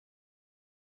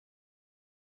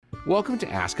Welcome to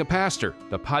Ask a Pastor,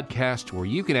 the podcast where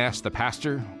you can ask the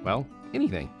pastor, well,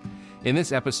 anything. In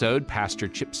this episode, Pastor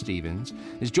Chip Stevens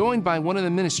is joined by one of the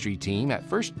ministry team at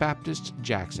First Baptist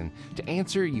Jackson to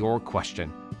answer your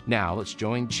question. Now, let's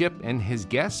join Chip and his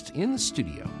guest in the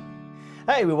studio.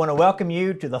 Hey, we want to welcome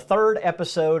you to the third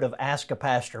episode of Ask a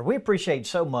Pastor. We appreciate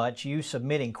so much you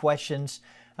submitting questions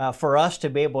for us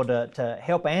to be able to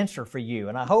help answer for you.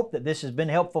 And I hope that this has been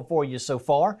helpful for you so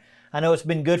far. I know it's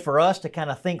been good for us to kind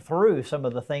of think through some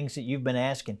of the things that you've been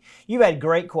asking. You've had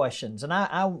great questions, and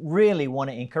I really want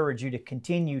to encourage you to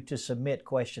continue to submit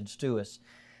questions to us.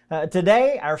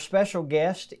 Today, our special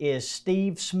guest is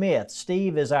Steve Smith.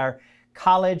 Steve is our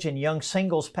college and young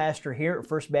singles pastor here at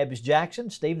First Baptist Jackson.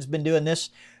 Steve's been doing this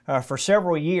for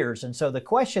several years, and so the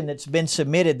question that's been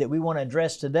submitted that we want to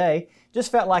address today just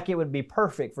felt like it would be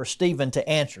perfect for Stephen to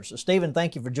answer. So Stephen,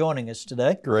 thank you for joining us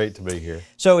today. Great to be here.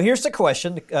 So here's the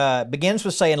question. Begins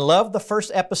with saying, love the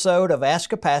first episode of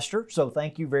Ask a Pastor, so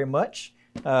thank you very much,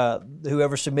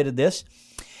 whoever submitted this.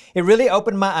 It really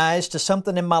opened my eyes to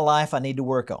something in my life I need to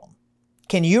work on.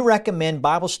 Can you recommend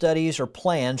Bible studies or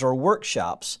plans or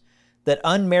workshops that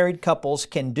unmarried couples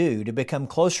can do to become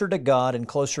closer to God and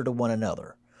closer to one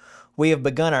another? We have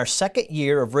begun our second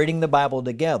year of reading the Bible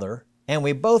together, and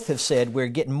we both have said we're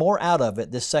getting more out of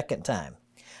it this second time.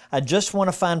 I just want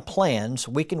to find plans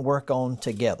we can work on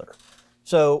together.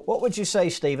 So what would you say,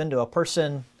 Stephen, to a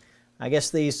person, I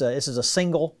guess this is a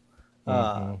single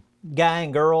guy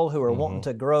and girl who are wanting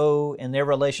to grow in their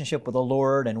relationship with the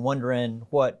Lord and wondering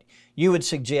what you would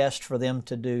suggest for them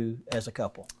to do as a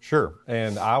couple? Sure.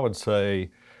 And I would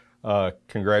say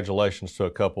congratulations to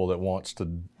a couple that wants to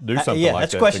do something like that.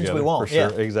 That's questions together, we want. For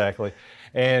sure, exactly.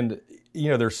 And, you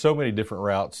know, there's so many different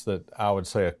routes that I would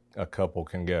say a couple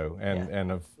can go.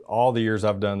 And of all the years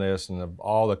I've done this and of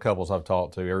all the couples I've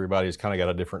talked to, everybody's kind of got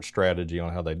a different strategy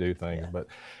on how they do things. But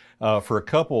for a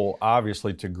couple,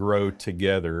 obviously, to grow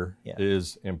together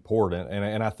is important.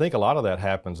 And I think a lot of that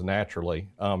happens naturally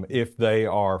if they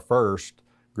are first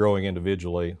growing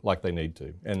individually like they need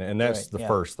to. And that's the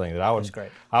first thing that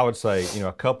I would say, you know,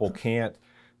 a couple can't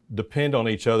depend on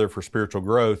each other for spiritual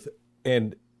growth.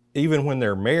 And even when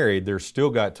they're married, there's still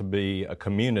got to be a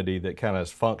community that kind of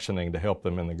is functioning to help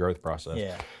them in the growth process.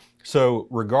 Yeah. So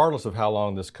regardless of how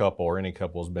long this couple or any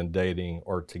couple has been dating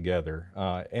or together,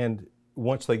 and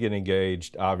once they get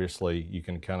engaged, obviously you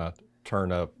can kind of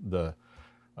turn up the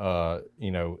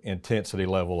intensity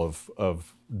level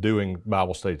of doing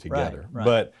Bible study together. Right.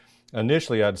 But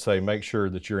initially I'd say make sure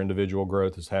that your individual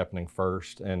growth is happening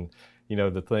first. And, you know,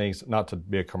 the things, not to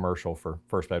be a commercial for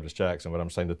First Baptist Jackson, but I'm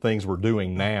saying the things we're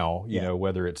doing now, you know,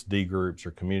 whether it's D groups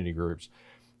or community groups,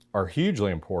 are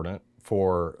hugely important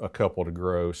for a couple to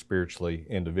grow spiritually,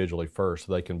 individually first,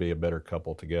 so they can be a better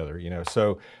couple together, you know.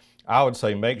 So I would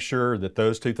say make sure that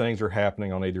those two things are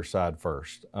happening on either side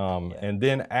first. And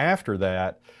then after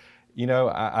that, you know,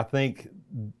 I think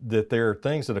that there are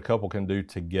things that a couple can do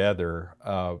together,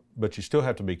 but you still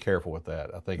have to be careful with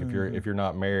that. I think if you're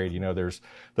not married, you know, there's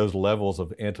those levels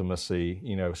of intimacy,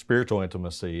 you know, spiritual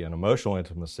intimacy and emotional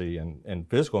intimacy and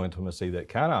physical intimacy that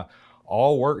kind of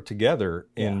all work together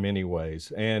in many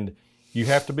ways. And you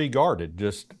have to be guarded,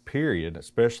 just period,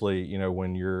 especially, you know,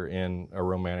 when you're in a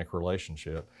romantic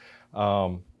relationship.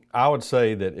 I would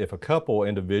say that if a couple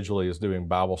individually is doing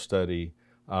Bible study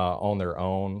on their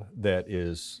own that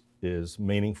is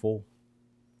meaningful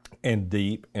and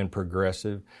deep and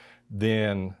progressive,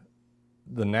 then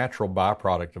the natural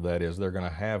byproduct of that is they're going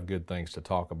to have good things to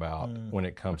talk about when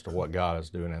it comes to what God is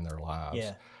doing in their lives.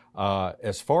 Yeah.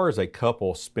 As far as a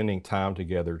couple spending time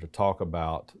together to talk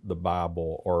about the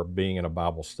Bible or being in a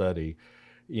Bible study,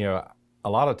 you know, a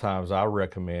lot of times I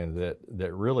recommend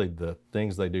that really the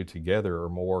things they do together are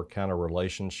more kind of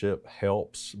relationship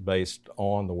helps based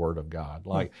on the Word of God.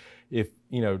 Like if,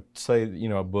 you know, say, you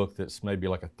know, a book that's maybe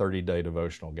like a 30-day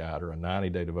devotional guide or a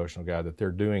 90-day devotional guide that they're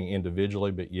doing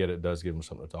individually, but yet it does give them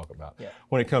something to talk about. Yeah.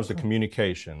 When it comes to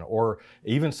communication or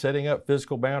even setting up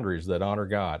physical boundaries that honor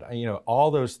God, you know, all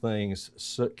those things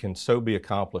can so be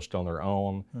accomplished on their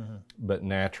own, but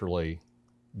naturally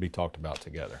be talked about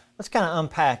together. Let's kind of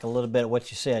unpack a little bit of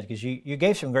what you said, because you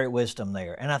gave some great wisdom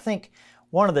there. And I think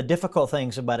one of the difficult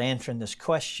things about answering this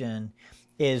question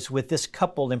is with this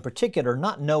couple in particular,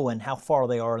 not knowing how far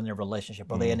they are in their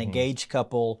relationship. Are they an engaged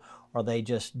couple? Are they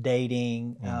just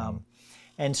dating?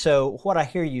 And so what I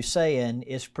hear you saying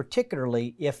is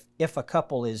particularly if a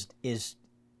couple is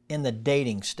in the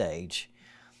dating stage,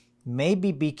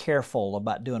 maybe be careful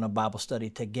about doing a Bible study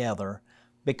together,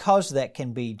 because that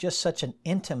can be just such an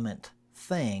intimate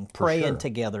thing. Praying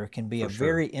together can be a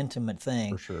very intimate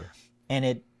thing. For sure. And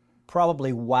it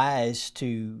probably wise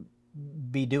to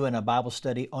be doing a Bible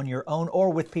study on your own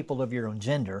or with people of your own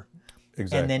gender.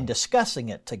 Exactly. And then discussing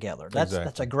it together.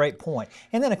 That's a great point.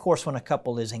 And then, of course, when a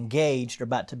couple is engaged or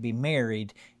about to be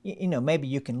married, maybe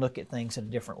you can look at things at a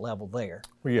different level there.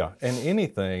 Well, yeah, and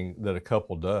anything that a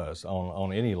couple does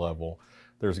on any level,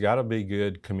 there's got to be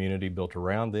good community built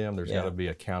around them. There's got to be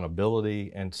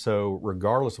accountability. And so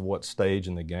regardless of what stage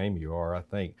in the game you are, I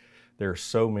think there are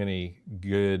so many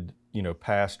good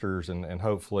pastors and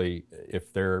hopefully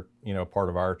if they're part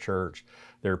of our church,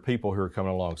 there are people who are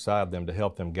coming alongside them to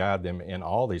help them, guide them in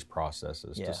all these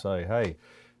processes to say, hey,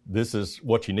 this is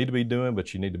what you need to be doing,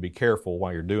 but you need to be careful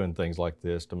while you're doing things like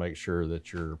this to make sure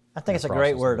that you're. I think it's a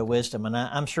great word of wisdom, and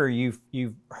I'm sure you've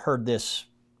heard this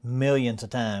millions of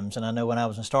times, and I know when I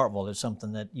was in Starkville, it's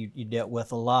something that you dealt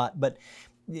with a lot. But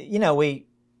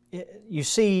you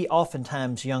see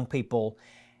oftentimes young people,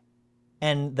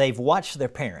 and they've watched their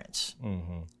parents.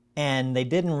 Mm-hmm. And they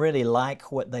didn't really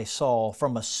like what they saw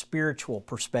from a spiritual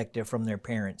perspective from their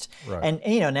parents. Right.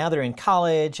 And now they're in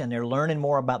college and they're learning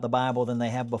more about the Bible than they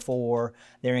have before.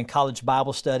 They're in college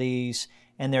Bible studies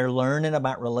and they're learning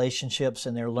about relationships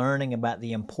and they're learning about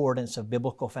the importance of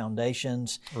biblical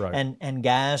foundations. Right. And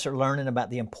guys are learning about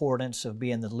the importance of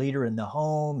being the leader in the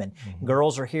home, and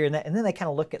girls are hearing that. And then they kind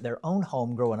of look at their own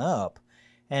home growing up.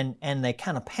 And they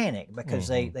kind of panic because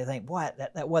they think, boy,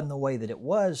 that wasn't the way that it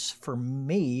was for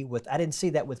me. I didn't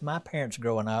see that with my parents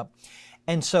growing up.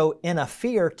 And so in a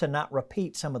fear to not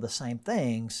repeat some of the same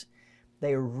things,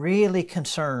 they're really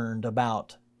concerned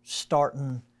about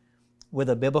starting with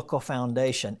a biblical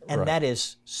foundation. And that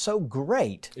is so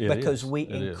great because we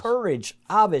encourage,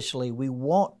 obviously, we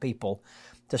want people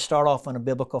to start off on a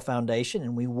biblical foundation,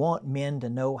 and we want men to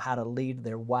know how to lead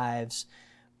their wives.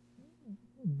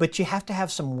 But you have to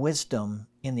have some wisdom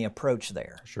in the approach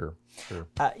there. Sure.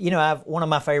 One of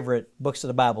my favorite books of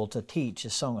the Bible to teach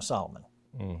is Song of Solomon.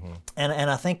 Mm-hmm. And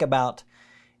I think about,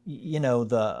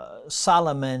 the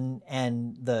Solomon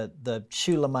and the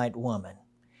Shulamite woman,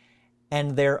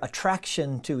 and their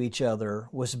attraction to each other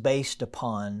was based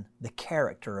upon the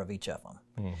character of each of them.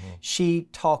 Mm-hmm. She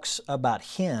talks about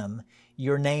him,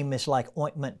 your name is like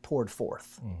ointment poured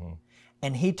forth. Mm-hmm.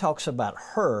 And he talks about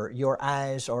her, your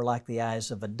eyes are like the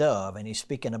eyes of a dove, and he's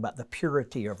speaking about the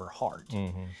purity of her heart.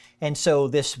 Mm-hmm. And so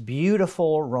this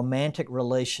beautiful romantic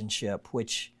relationship,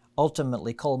 which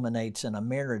ultimately culminates in a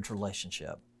marriage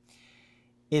relationship,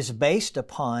 is based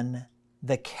upon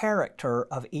the character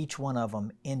of each one of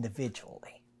them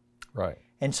individually. Right.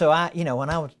 And so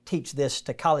when I would teach this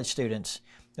to college students,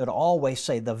 I would always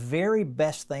say the very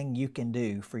best thing you can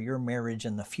do for your marriage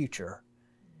in the future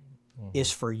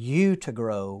is for you to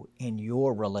grow in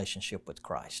your relationship with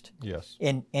Christ. Yes.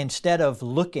 And instead of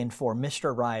looking for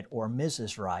Mr. Right or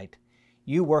Mrs. Right,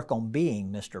 you work on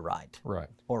being Mr. Right. Right.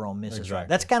 Or on Mrs. Right.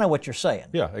 That's kind of what you're saying.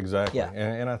 Yeah, exactly. Yeah.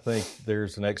 And I think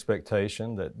there's an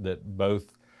expectation that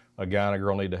both a guy and a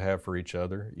girl need to have for each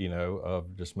other,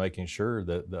 of just making sure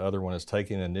that the other one is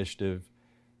taking initiative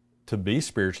to be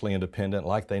spiritually independent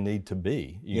like they need to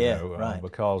be,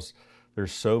 because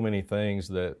there's so many things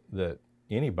that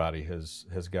anybody has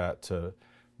got to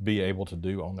be able to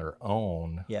do on their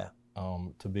own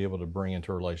to be able to bring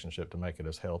into a relationship to make it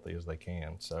as healthy as they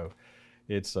can. So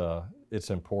it's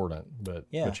important, but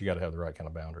you got to have the right kind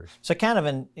of boundaries. So kind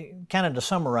of to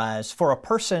summarize, for a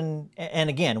person, and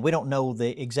again, we don't know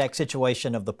the exact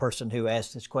situation of the person who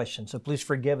asked this question, so please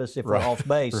forgive us if we're off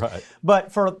base. Right.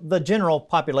 But for the general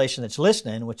population that's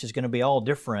listening, which is going to be all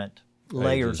different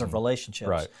layers of relationships.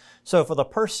 Right. So for the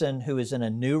person who is in a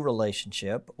new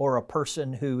relationship or a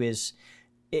person who is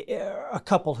a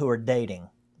couple who are dating,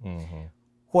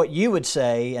 what you would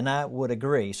say, and I would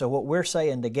agree, so what we're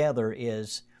saying together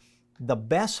is the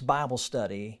best Bible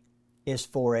study is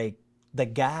for the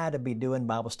guy to be doing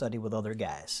Bible study with other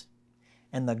guys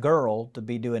and the girl to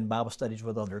be doing Bible studies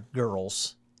with other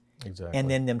girls. Exactly. And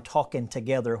then them talking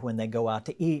together when they go out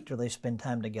to eat or they spend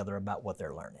time together about what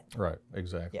they're learning. Right,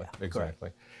 exactly, exactly.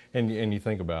 And you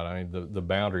think about it, the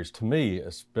boundaries, to me,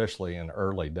 especially in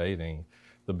early dating,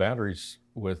 the boundaries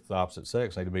with the opposite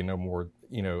sex need to be no more,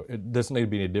 it doesn't need to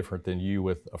be any different than you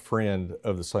with a friend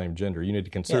of the same gender. You need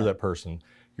to consider that person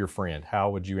your friend. How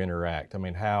would you interact? I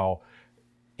mean, how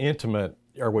intimate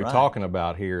are we talking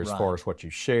about here as far as what you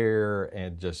share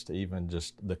and just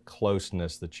the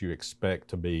closeness that you expect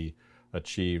to be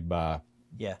achieved by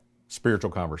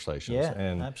spiritual conversations? Yeah,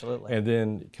 absolutely. And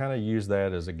then kind of use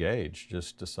that as a gauge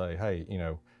just to say, hey,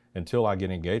 until I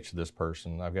get engaged to this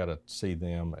person, I've got to see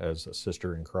them as a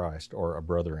sister in Christ or a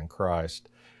brother in Christ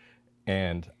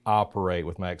and operate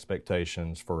with my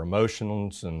expectations for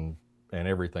emotions and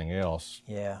everything else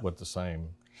with the same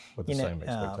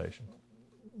expectation.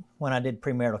 when I did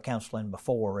premarital counseling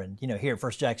before, and here at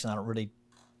First Jackson, I don't really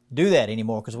do that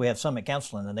anymore because we have Summit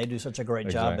Counseling, and they do such a great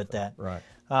job at that. Right.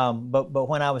 But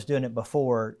when I was doing it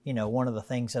before, one of the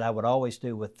things that I would always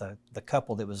do with the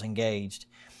couple that was engaged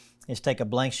is take a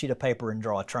blank sheet of paper and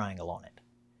draw a triangle on it.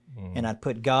 Mm-hmm. And I'd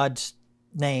put God's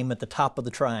name at the top of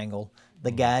the triangle, the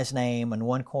guy's name in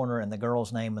one corner and the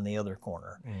girl's name in the other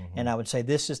corner. Mm-hmm. And I would say,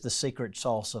 this is the secret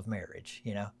sauce of marriage,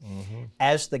 Mm-hmm.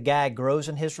 As the guy grows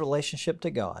in his relationship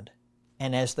to God,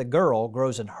 and as the girl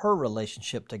grows in her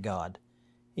relationship to God,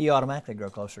 you automatically grow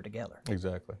closer together.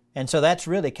 Exactly. And so that's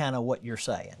really kind of what you're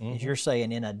saying. Mm-hmm. Is you're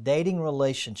saying in a dating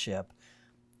relationship,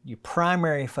 your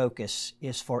primary focus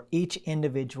is for each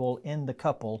individual in the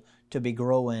couple to be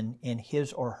growing in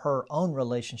his or her own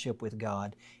relationship with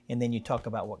God, and then you talk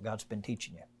about what God's been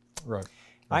teaching you. Right.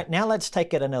 All right, now let's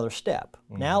take it another step.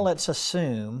 Mm-hmm. Now let's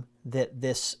assume that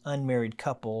this unmarried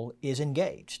couple is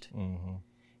engaged. Mm-hmm.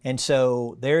 And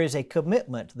so there is a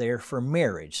commitment there for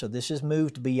marriage. So this has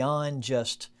moved beyond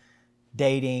just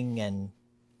dating and,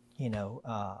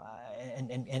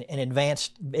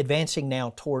 advancing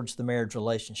now towards the marriage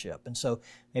relationship. And so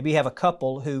maybe you have a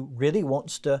couple who really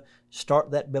wants to start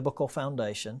that biblical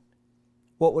foundation.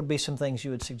 What would be some things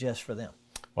you would suggest for them?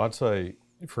 Well, I'd say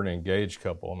for an engaged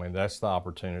couple, that's the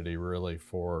opportunity really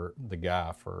for the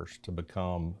guy first to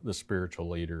become the spiritual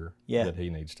leader that he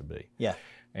needs to be. Yeah.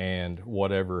 And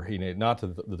whatever he needs, not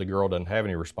that the girl doesn't have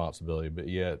any responsibility, but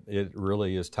yet it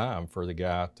really is time for the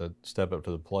guy to step up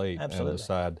to the plate Absolutely. and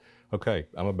decide, okay,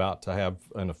 I'm about to have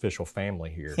an official family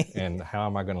here, and how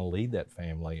am I going to lead that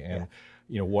family? And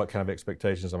what kind of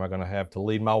expectations am I going to have to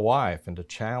lead my wife and to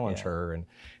challenge her?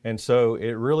 And so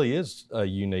it really is a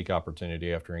unique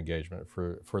opportunity after engagement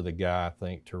for the guy, I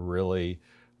think, to really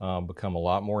become a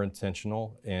lot more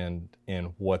intentional in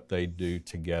what they do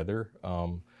together.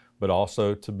 But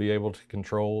also to be able to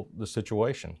control the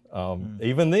situation,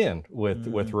 even then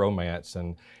with romance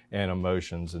and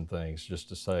emotions and things, just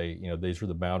to say, these are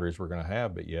the boundaries we're going to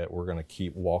have, but yet we're going to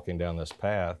keep walking down this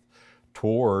path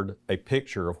toward a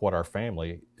picture of what our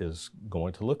family is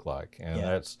going to look like. And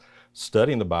that's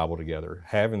studying the Bible together,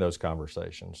 having those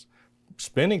conversations,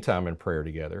 spending time in prayer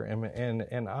together,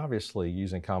 and obviously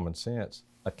using common sense,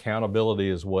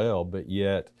 accountability as well, but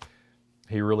yet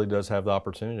he really does have the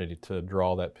opportunity to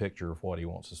draw that picture of what he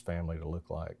wants his family to look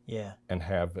like. Yeah. And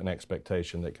have an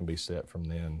expectation that can be set from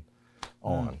then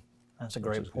on. That's a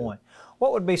great point.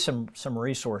 What would be some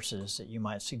resources that you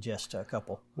might suggest to a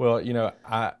couple? Well,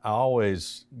 I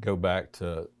always go back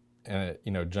to,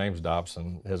 James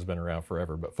Dobson has been around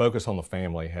forever, but Focus on the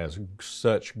Family has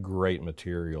such great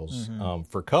materials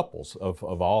for couples of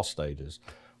all stages.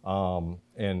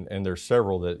 And there's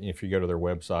several that if you go to their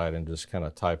website and just kind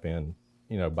of type in,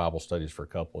 Bible studies for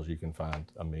couples, you can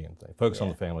find a million things. Focus on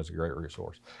the Family is a great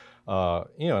resource. And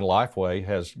Lifeway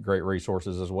has great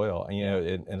resources as well.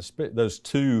 And those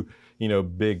two,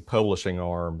 big publishing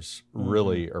arms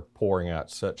really are pouring out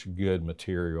such good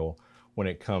material when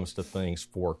it comes to things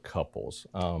for couples.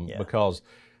 Because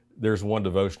there's one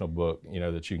devotional book,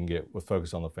 that you can get with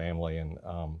Focus on the Family, and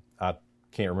I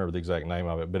can't remember the exact name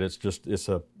of it, but it's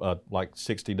a like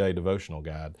 60-day devotional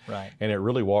guide. Right. And it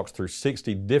really walks through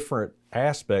 60 different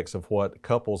aspects of what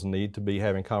couples need to be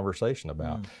having conversation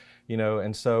about.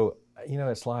 And so,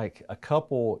 it's like a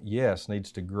couple, yes,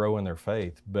 needs to grow in their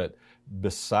faith, but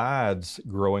besides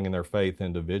growing in their faith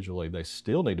individually, they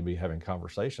still need to be having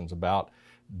conversations about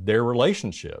their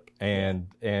relationship and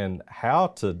how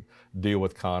to deal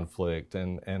with conflict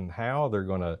and how they're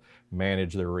going to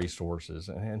manage their resources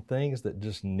and things that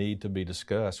just need to be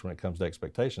discussed when it comes to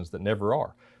expectations that never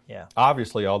are. Yeah.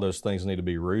 Obviously, all those things need to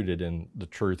be rooted in the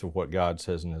truth of what God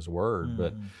says in His Word,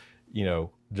 but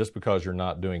just because you're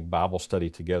not doing Bible study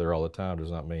together all the time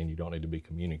does not mean you don't need to be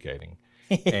communicating.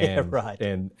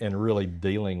 And really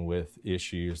dealing with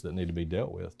issues that need to be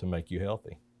dealt with to make you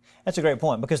healthy. That's a great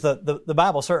point, because the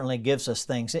Bible certainly gives us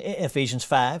things. Ephesians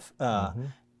 5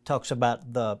 talks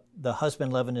about the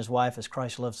husband loving his wife as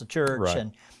Christ loves the church,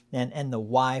 right. and the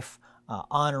wife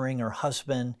honoring her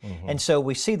husband. And so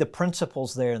we see the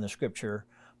principles there in the Scripture,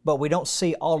 but we don't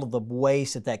see all of the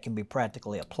ways that can be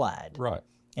practically applied. Right.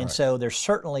 And so there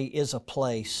certainly is a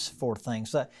place for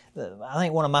things. I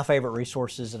think one of my favorite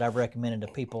resources that I've recommended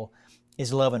to people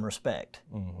is Love and Respect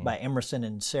by Emerson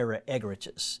and Sarah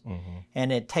Eggerichs.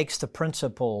 And it takes the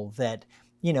principle that,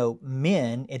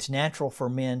 men, it's natural for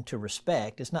men to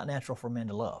respect. It's not natural for men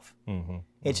to love.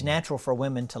 It's natural for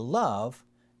women to love,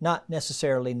 not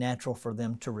necessarily natural for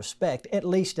them to respect, at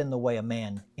least in the way a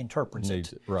man interprets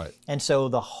it. Right. And so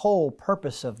the whole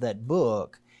purpose of that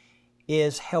book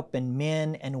is helping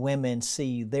men and women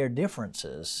see their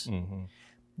differences,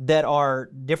 that are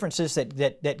differences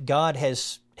that God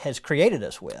has created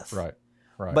us with. Right.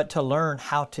 But to learn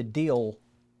how to deal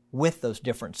with those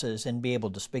differences and be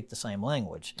able to speak the same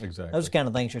language. Exactly. Those are the kind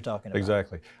of things you're talking about.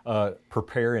 Exactly.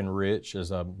 Prepare Enrich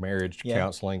is a marriage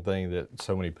counseling thing that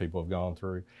so many people have gone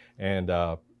through. And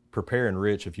Prepare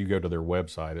Enrich, if you go to their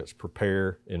website, it's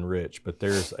Prepare Enrich. But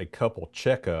there's a couple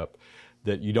checkup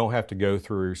that you don't have to go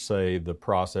through, say, the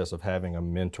process of having a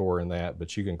mentor in that,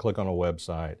 but you can click on a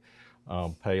website,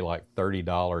 pay like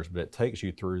 $30, but it takes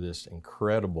you through this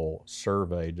incredible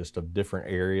survey just of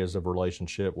different areas of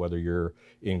relationship, whether you're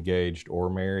engaged or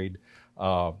married,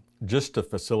 just to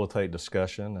facilitate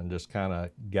discussion and just kind of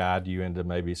guide you into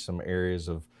maybe some areas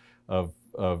of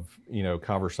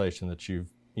conversation that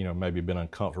you've maybe been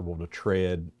uncomfortable to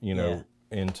tread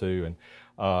into. And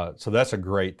so that's a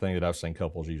great thing that I've seen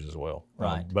couples use as well.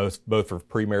 Right. Both for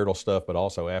premarital stuff, but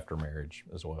also after marriage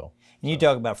as well. And you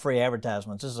talk about free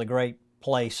advertisements. This is a great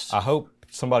place. I hope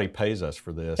somebody pays us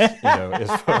for this.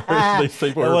 As far as these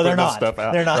people are putting this stuff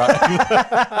out. They're not.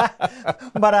 Right?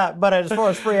 but as far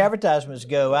as free advertisements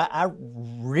go, I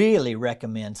really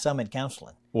recommend Summit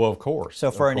Counseling. Well, of course.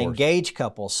 So for an engaged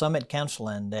couple, Summit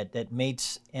Counseling that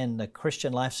meets in the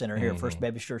Christian Life Center here at First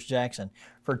Baptist Church Jackson.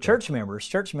 For church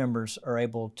members are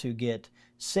able to get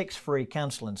 6 free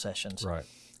counseling sessions. Right.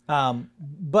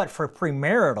 But for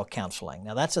premarital counseling,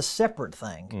 now that's a separate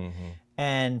thing.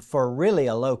 And for really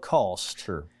a low cost,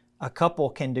 sure, a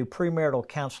couple can do premarital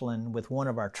counseling with one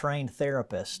of our trained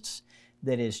therapists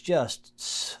that is just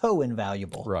so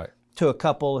invaluable. Right. To a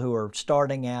couple who are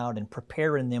starting out and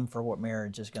preparing them for what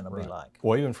marriage is going to be like.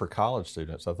 Well, even for college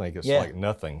students, I think it's like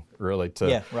nothing really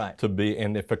to be.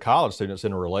 And if a college student's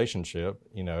in a relationship,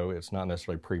 it's not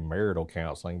necessarily premarital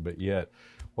counseling, but yet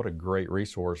what a great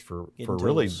resource for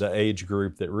really the age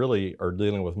group that really are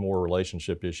dealing with more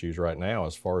relationship issues right now,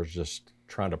 as far as just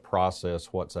trying to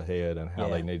process what's ahead and how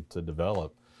they need to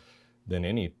develop, than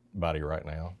anybody right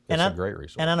now. It's a great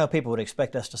resource. And I know people would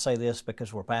expect us to say this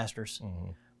because we're pastors.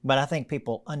 But I think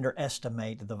people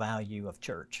underestimate the value of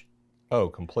church. Oh,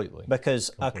 completely.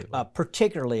 Because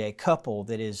particularly a couple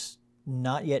that is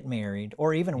not yet married,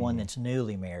 or even one that's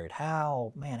newly married,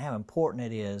 how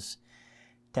important it is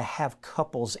to have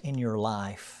couples in your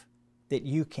life that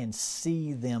you can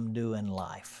see them do in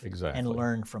life. Exactly. And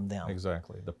learn from them.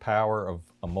 Exactly. The power of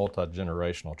a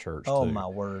multi-generational church, Oh, too. my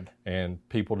word. And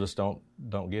people just don't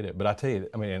get it. But I tell you,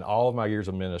 in all of my years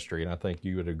of ministry, and I think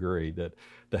you would agree, that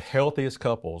the healthiest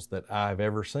couples that I've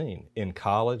ever seen in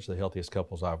college, the healthiest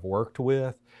couples I've worked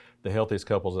with, the healthiest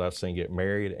couples that I've seen get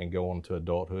married and go on to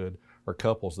adulthood are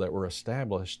couples that were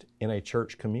established in a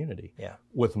church community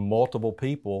with multiple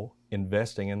people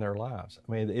investing in their lives.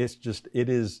 It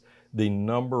is the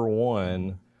number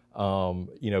one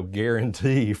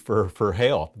guarantee for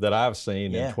health that I've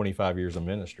seen in 25 years of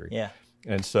ministry. Yeah.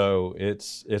 And so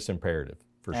it's imperative.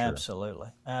 For sure.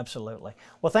 Absolutely.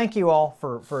 Well, thank you all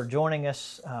for joining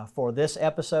us for this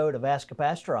episode of Ask a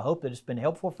Pastor. I hope that it's been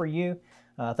helpful for you.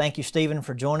 Thank you, Stephen,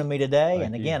 for joining me today.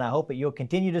 Thank you. I hope that you'll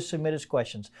continue to submit us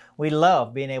questions. We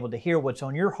love being able to hear what's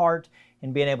on your heart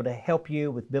and being able to help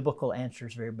you with biblical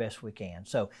answers very best we can.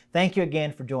 So thank you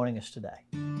again for joining us today.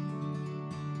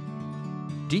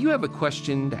 Do you have a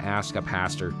question to ask a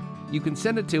pastor? You can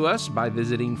send it to us by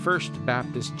visiting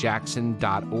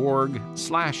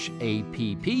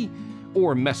firstbaptistjackson.org/APP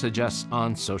or message us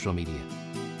on social media.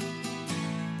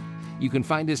 You can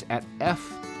find us at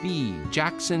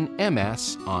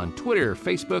FBJacksonMS on Twitter,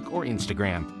 Facebook, or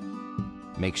Instagram.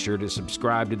 Make sure to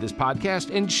subscribe to this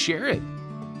podcast and share it.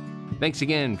 Thanks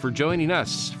again for joining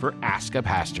us for Ask a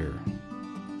Pastor.